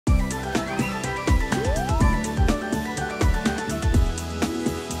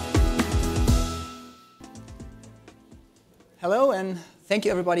Hello, and thank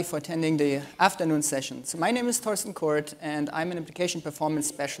you everybody for attending the afternoon session. So my name is Thorsten Kurth, and I'm an application performance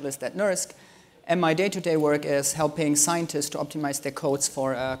specialist at NERSC. And my day-to-day work is helping scientists to optimize their codes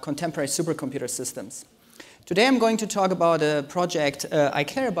for contemporary supercomputer systems. Today I'm going to talk about a project I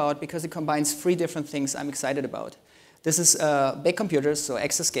care about because it combines three different things I'm excited about. This is big computers, so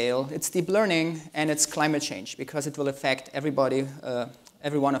Exascale, it's deep learning, and it's climate change because it will affect everybody,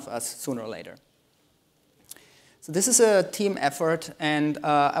 every one of us sooner or later. So this is a team effort, and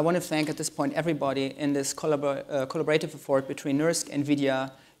I want to thank at this point everybody in this collaborative effort between NERSC,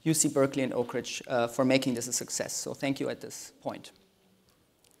 NVIDIA, UC Berkeley, and Oak Ridge for making this a success. So thank you at this point.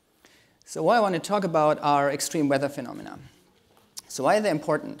 So what I want to talk about are extreme weather phenomena. So why are they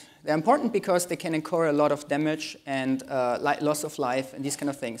important? They're important because they can incur a lot of damage and loss of life and these kind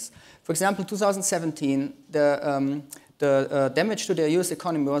of things. For example, in 2017, the damage to the US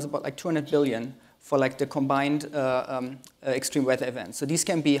economy was about like 200 billion for like the combined extreme weather events. So these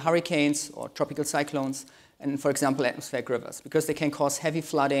can be hurricanes or tropical cyclones and, for example, atmospheric rivers, because they can cause heavy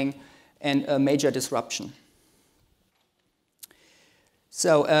flooding and major disruption.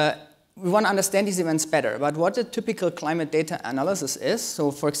 So we want to understand these events better, but what a typical climate data analysis is.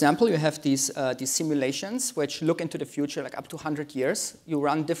 So for example, you have these simulations which look into the future, like up to 100 years. You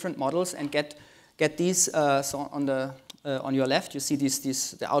run different models and get these, so on your left, you see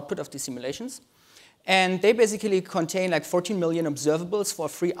the output of these simulations. And they basically contain like 14 million observables for a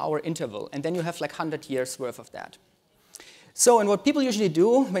 3-hour interval. And then you have like 100 years worth of that. So, and what people usually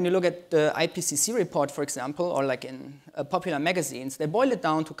do when you look at the IPCC report, for example, or like in popular magazines, they boil it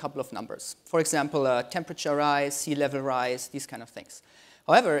down to a couple of numbers. For example, temperature rise, sea level rise, these kind of things.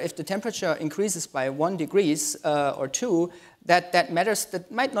 However, if the temperature increases by 1 degree or 2, that matters.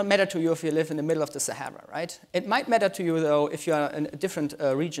 That might not matter to you if you live in the middle of the Sahara, right? It might matter to you, though, if you are in different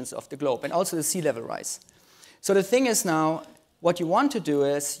regions of the globe, and also the sea level rise. So the thing is now, what you want to do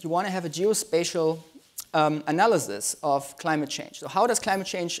is you want to have a geospatial analysis of climate change. So how does climate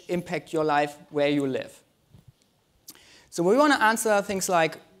change impact your life where you live? So we want to answer things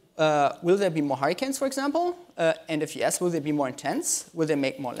like, will there be more hurricanes, for example? And if yes, will they be more intense? Will they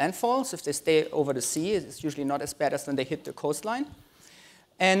make more landfall? So if they stay over the sea, it's usually not as bad as when they hit the coastline.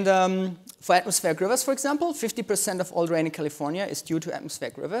 And for atmospheric rivers, for example, 50% of all rain in California is due to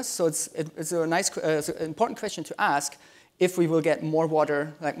atmospheric rivers. So it's a nice, it's an important question to ask if we will get more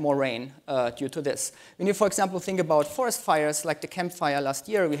water, like more rain, due to this. When you, for example, think about forest fires, like the Camp Fire last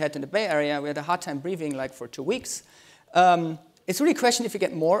year we had in the Bay Area, we had a hard time breathing like for 2 weeks. It's really a question if you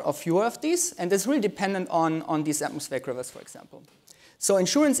get more or fewer of these, and it's really dependent on these atmospheric rivers, for example. So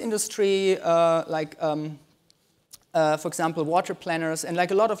insurance industry, for example, water planners, and like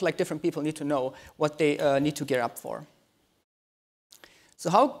a lot of like different people need to know what they need to gear up for. So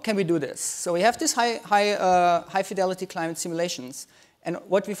how can we do this? So we have these high fidelity climate simulations, and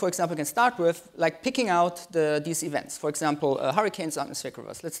what we, for example, can start with, like picking out these events. For example, hurricanes, atmospheric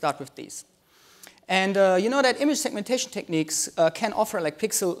rivers. Let's start with these. And you know that image segmentation techniques can offer like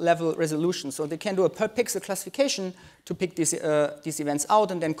pixel level resolution. So they can do a per pixel classification to pick these events out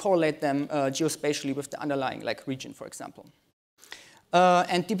and then correlate them geospatially with the underlying like region, for example.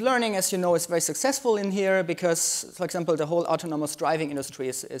 And deep learning, as you know, is very successful in here because, for example, the whole autonomous driving industry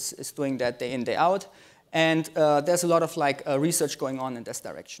is doing that day in, day out. And there's a lot of like research going on in this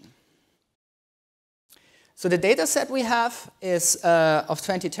direction. So the data set we have is of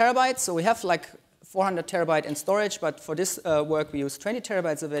 20 terabytes. So we have like 400 terabyte in storage, but for this work we use 20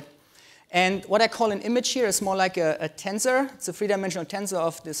 terabytes of it. And what I call an image here is more like a tensor. It's a three-dimensional tensor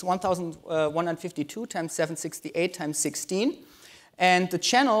of this 1152 times 768 times 16. And the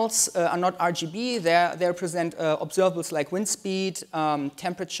channels are not RGB. They represent observables like wind speed,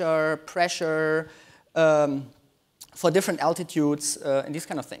 temperature, pressure, for different altitudes, and these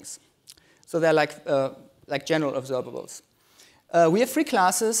kind of things. So they're like general observables. We have 3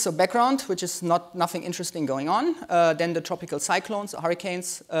 classes, so background, which is nothing interesting going on, then the tropical cyclones,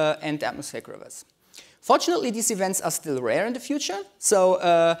 hurricanes, and the atmospheric rivers. Fortunately, these events are still rare in the future, so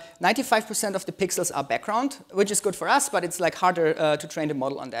 95% of the pixels are background, which is good for us, but it's like harder to train the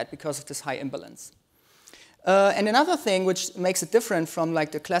model on that because of this high imbalance. And another thing which makes it different from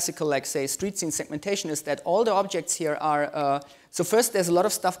like the classical, like say, street scene segmentation is that all the objects here are, so first there's a lot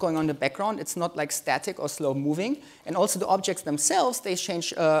of stuff going on in the background. It's not like static or slow moving. And also the objects themselves, they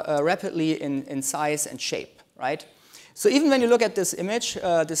change rapidly in size and shape, right? So even when you look at this image,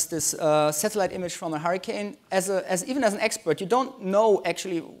 this satellite image from a hurricane, even as an expert, you don't know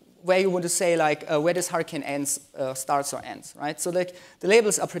actually where you want to say like where this hurricane ends, starts or ends, right? So like the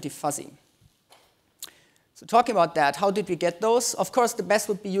labels are pretty fuzzy. So talking about that, how did we get those? Of course, the best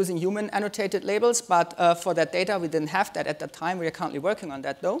would be using human annotated labels, but for that data, we didn't have that at that time. We are currently working on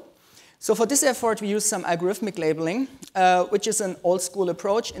that, though. So for this effort, we use some algorithmic labeling, which is an old school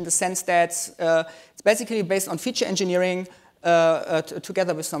approach in the sense that it's basically based on feature engineering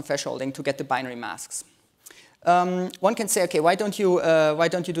together with some thresholding to get the binary masks. One can say, okay, why don't you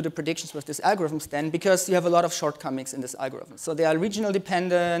do the predictions with these algorithms then? Because you have a lot of shortcomings in this algorithm. So they are regional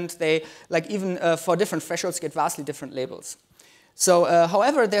dependent. They, like even for different thresholds, get vastly different labels. So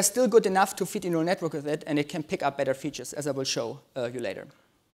however, they're still good enough to feed a neural network with it, and it can pick up better features, as I will show you later.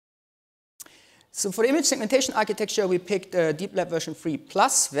 So for the image segmentation architecture, we picked the DeepLab version 3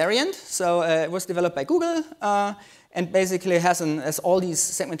 Plus variant. So it was developed by Google, and basically as all these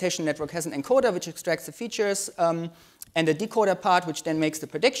segmentation network has an encoder which extracts the features, and a decoder part which then makes the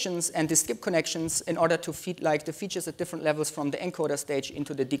predictions, and the skip connections in order to feed like the features at different levels from the encoder stage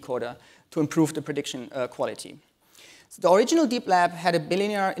into the decoder to improve the prediction quality. So the original DeepLab had a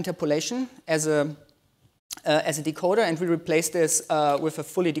bilinear interpolation as a decoder, and we replaced this with a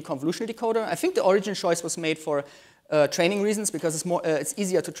fully deconvolutional decoder. I think the origin choice was made for training reasons because it's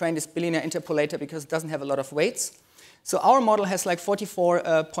easier to train this bilinear interpolator because it doesn't have a lot of weights. So our model has like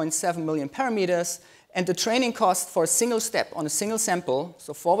 44.7 million parameters, and the training cost for a single step on a single sample,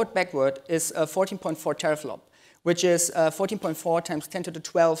 so forward, backward, is 14.4 teraflop, which is 14.4 times 10 to the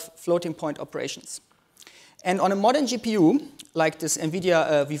 12 floating point operations. And on a modern GPU, like this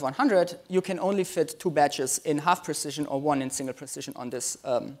NVIDIA V100, you can only fit 2 batches in half precision or 1 in single precision on this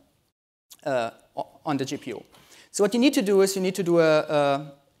on the GPU. So what you need to do is you need to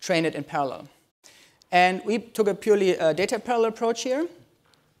train it in parallel. And we took a purely data parallel approach here.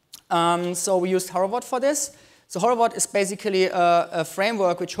 So we used Horovod for this. So Horovod is basically a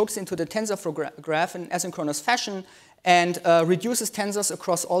framework which hooks into the TensorFlow graph in asynchronous fashion and reduces tensors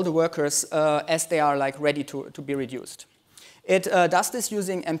across all the workers as they are like ready to be reduced. It does this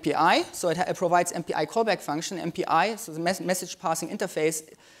using MPI, so it provides MPI callback function. MPI, so the message passing interface,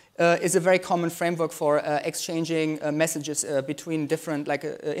 is a very common framework for exchanging messages between different, like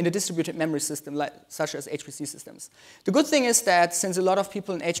in a distributed memory system, like, such as HPC systems. The good thing is that since a lot of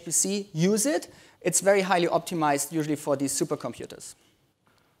people in HPC use it, it's very highly optimized usually for these supercomputers.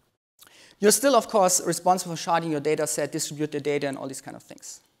 You're still, of course, responsible for sharding your data set, distribute the data, and all these kind of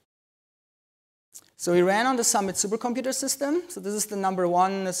things. So we ran on the Summit supercomputer system. So this is the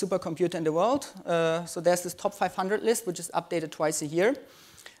 #1 supercomputer in the world. So there's this top 500 list, which is updated twice a year.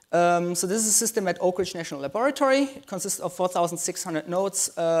 So this is a system at Oak Ridge National Laboratory. It consists of 4,600 nodes.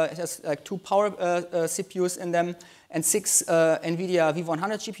 It has like 2 power CPUs in them and 6 NVIDIA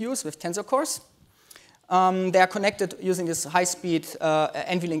V100 GPUs with tensor cores. They are connected using this high-speed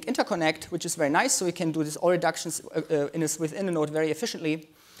NVLink interconnect, which is very nice. So we can do this all reductions within a node very efficiently.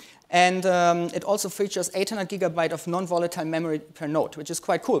 And it also features 800 gigabyte of non-volatile memory per node, which is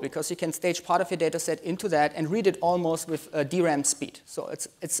quite cool because you can stage part of your data set into that and read it almost with DRAM speed. So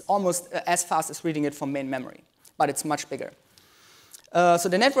it's almost as fast as reading it from main memory, but it's much bigger. So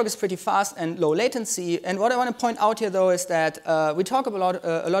the network is pretty fast and low latency. And what I want to point out here, though, is that we talk a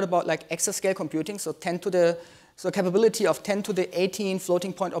lot about like exascale computing, so capability of 10 to the 18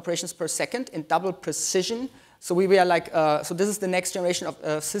 floating point operations per second in double precision. So we are like, so this is the next generation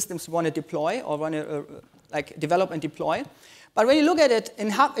of systems we want to deploy or want to like develop and deploy. But when you look at it,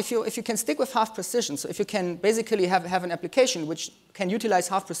 if you can stick with half precision, so if you can basically have an application which can utilize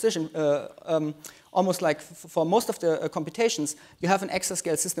half precision, almost like for most of the computations, you have an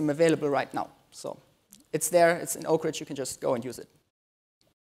exascale system available right now. So it's there, it's in Oak Ridge, you can just go and use it.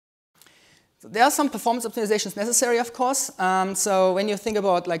 So there are some performance optimizations necessary, of course. So when you think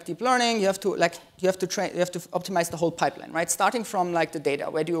about like deep learning, you have to optimize the whole pipeline, right? Starting from like the data,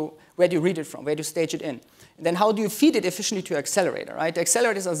 where do you read it from, where do you stage it in, and then how do you feed it efficiently to your accelerator, right? The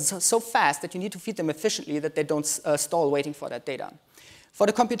accelerators are so fast that you need to feed them efficiently that they don't stall waiting for that data. For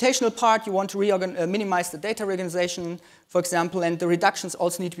the computational part, you want to minimize the data reorganization, for example, and the reductions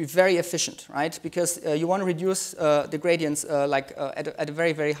also need to be very efficient, right? Because you want to reduce the gradients at a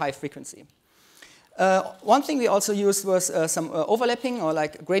very, very high frequency. One thing we also used was some overlapping or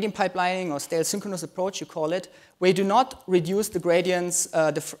like gradient pipelining or stale synchronous approach, you call it, where you do not reduce the gradients,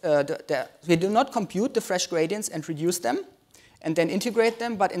 we do not compute the fresh gradients and reduce them and then integrate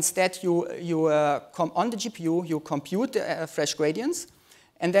them, but instead on the GPU, you compute the fresh gradients,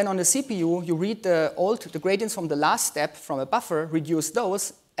 and then on the CPU, you read the gradients from the last step from a buffer, reduce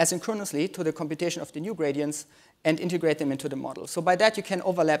those asynchronously to the computation of the new gradients, and integrate them into the model. So by that, you can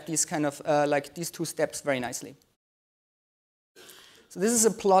overlap these kind of, like these 2 steps very nicely. So this is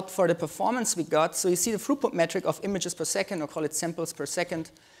a plot for the performance we got. So you see the throughput metric of images per second, or call it samples per second.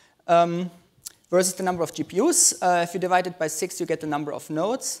 versus the number of GPUs. If you divide it by 6, you get the number of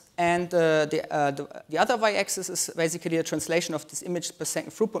nodes. And the other y-axis is basically a translation of this image per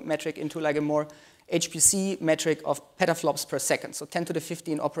second throughput metric into like a more HPC metric of petaflops per second, so 10 to the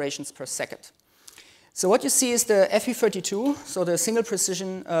 15 operations per second. So what you see is the FP32, so the single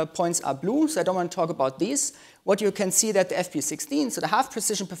precision points are blue, so I don't want to talk about these. What you can see that the FP16, so the half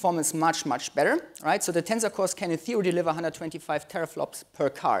precision performance much, much better, right? So the tensor cores can in theory deliver 125 teraflops per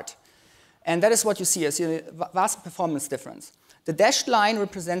card. And that is what you see, you see a vast performance difference. The dashed line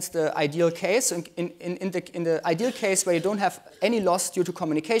represents the ideal case. In the ideal case where you don't have any loss due to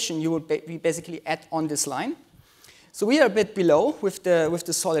communication, you would be basically at on this line. So we are a bit below with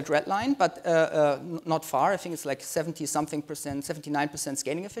the solid red line, but not far. I think it's like 70-something percent, 79%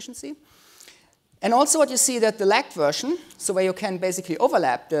 scaling efficiency. And also what you see that the lagged version, so where you can basically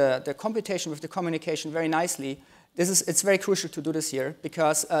overlap the computation with the communication very nicely, it's very crucial to do this here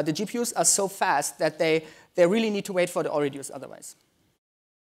because the GPUs are so fast that they really need to wait for the O-reduce otherwise.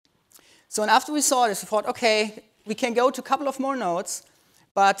 So and after we saw this, we thought, OK, we can go to a couple of more nodes,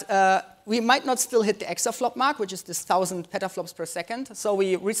 but we might not still hit the exaflop mark, which is this 1,000 petaflops per second. So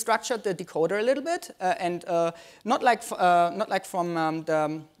we restructured the decoder a little bit, and not like from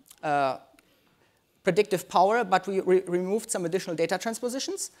the predictive power, but we removed some additional data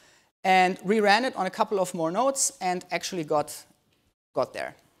transpositions and reran it on a couple of more nodes and actually got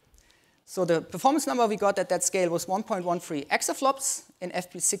there. So the performance number we got at that scale was 1.13 exaflops in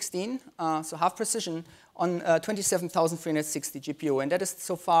FP16, so half precision, on 27,360 GPU. And that is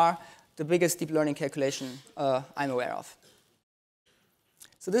so far the biggest deep learning calculation I'm aware of.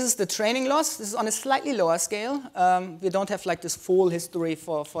 So this is the training loss. This is on a slightly lower scale. We don't have like this full history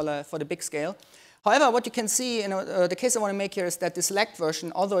for the big scale. However, what you can see, the case I want to make here is that this lagged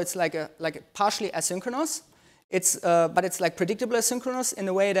version, although it's like a partially asynchronous, but it's like predictable asynchronous in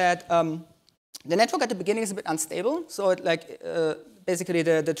a way that the network at the beginning is a bit unstable. So it basically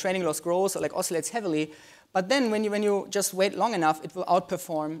the training loss grows or like oscillates heavily. But then when you just wait long enough, it will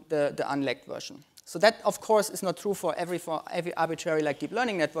outperform the unlagged version. So that, of course, is not true for every arbitrary like deep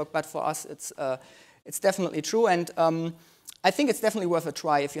learning network, but for us, it's definitely true. And I think it's definitely worth a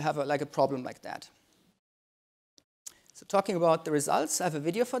try if you have a problem like that. So talking about the results, I have a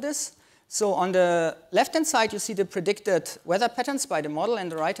video for this. So on the left-hand side, you see the predicted weather patterns by the model,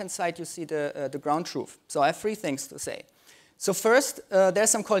 and the right-hand side, you see the ground truth. So I have 3 things to say. So first, there's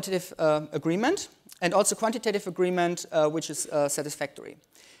some qualitative agreement, and also quantitative agreement, which is satisfactory.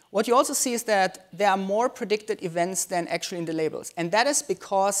 What you also see is that there are more predicted events than actually in the labels, and that is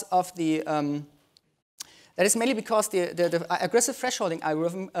because of the that is mainly because the aggressive thresholding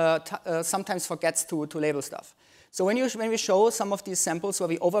algorithm sometimes forgets to label stuff. So when we show some of these samples where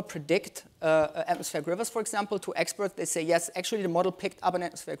we over-predict atmospheric rivers, for example, to experts, they say, yes, actually the model picked up an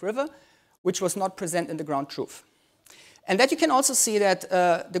atmospheric river, which was not present in the ground truth. And that you can also see that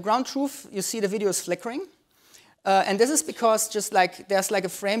the ground truth, you see the video is flickering. And this is because just like there's like a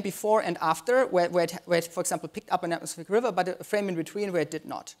frame before and after where it, for example, picked up an atmospheric river, but a frame in between where it did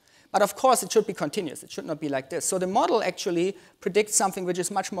not. But of course, it should be continuous. It should not be like this. So the model actually predicts something which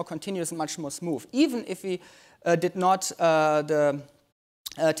is much more continuous and much more smooth, even if we did not the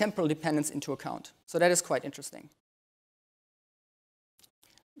temporal dependence into account. So that is quite interesting.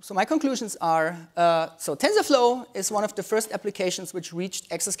 So my conclusions are, so TensorFlow is one of the first applications which reached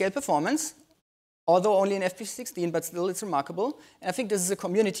exascale performance, although only in FP16, but still it's remarkable. And I think this is a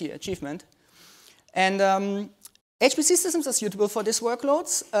community achievement. And HPC systems are suitable for these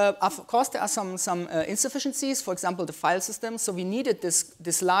workloads. Of course, there are some insufficiencies, for example, the file system. So we needed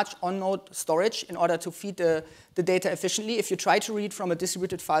this large on-node storage in order to feed the data efficiently. If you try to read from a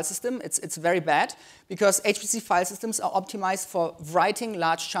distributed file system, it's very bad, because HPC file systems are optimized for writing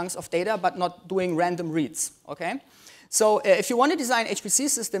large chunks of data, but not doing random reads, okay? So if you want to design an HPC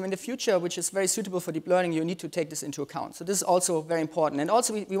system in the future, which is very suitable for deep learning, you need to take this into account. So this is also very important. And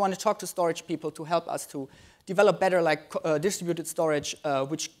also, we want to talk to storage people to help us to develop better distributed storage,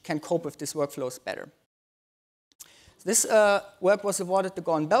 which can cope with these workflows better. So this work was awarded the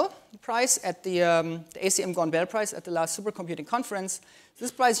Gordon Bell Prize at the ACM Gordon Bell Prize at the last supercomputing conference.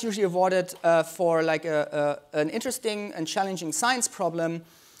 This prize is usually awarded for an interesting and challenging science problem,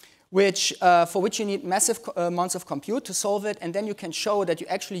 for which you need massive amounts of compute to solve it, and then you can show that you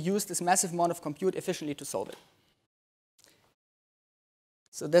actually use this massive amount of compute efficiently to solve it.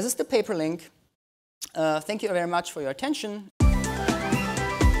 So this is the paper link. Thank you very much for your attention.